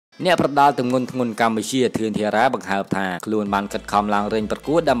អ្នកប្រដាល់ទម្ងន់ធ្ងន់កម្ពុជាធឿនធារាបង្ហើបថាខ្លួនបានខិតខំឡើងរែងប្រ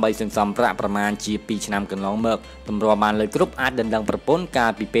កួតដើម្បីសន្សំប្រាក់ប្រមាណជា2ឆ្នាំកន្លងមកទម្រាំបានលើគ្រប់អាចដណ្ដឹងប្រពន្ធកា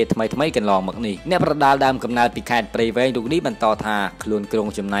លពីពេលថ្មីកន្លងមកនេះអ្នកប្រដាល់ដើមកំណើតពីខេត្តព្រៃវែងរូបនេះបន្តថាខ្លួនក្រុង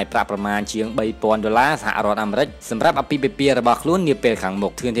ចំណាយប្រាក់ប្រមាណជាង$3000សហរដ្ឋអាមេរិកសម្រាប់អាពាហ៍ពិពាហ៍របស់ខ្លួននាពេលខាងមុ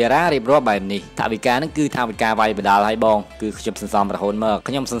ខធឿនធារារៀបរាប់បែបនេះថវិកានឹងគឺថវិកាវាយបដាល់ឲ្យបងគឺខ្ញុំសន្សំរហូតមក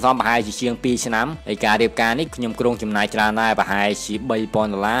ខ្ញុំសន្សំប្រហែលជា2ឆ្នាំហើយការរៀបការនេះខ្ញុំក្រុងចំណាយច្រើនដែរប្រហែលជា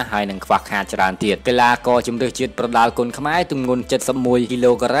$3000ហើយនឹងខ្វះខាតច្រើនទៀតកីឡាករជម្រើសជាតិប្រដាល់គុនខ្មែរទម្ងន់71គី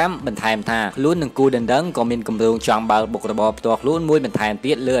ឡូក្រាមបន្ថែមថាខ្លួននឹងគូដណ្ដឹងក៏មានគម្រោងចង់បើកបុករបរផ្ទាល់ខ្លួនមួយបន្ថែម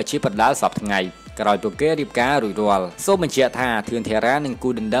ទៀតលើអាជីពប្រដាល់សពថ្ងៃក្រោយពួកគេរៀបការរួចរាល់សូមបញ្ជាក់ថាធឿនធារានិងគូ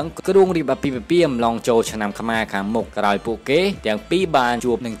ដណ្ដឹងគ្រងរៀបអាពាហ៍ពិពាហ៍អំឡុងចូលឆ្នាំខ្មែរខាងមុខក្រោយពួកគេទាំងពីរបាន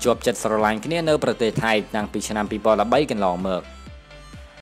ជួបនឹងជាប់ចិត្តស្រឡាញ់គ្នានៅប្រទេសថៃតាំងពីឆ្នាំ2013កន្លងមក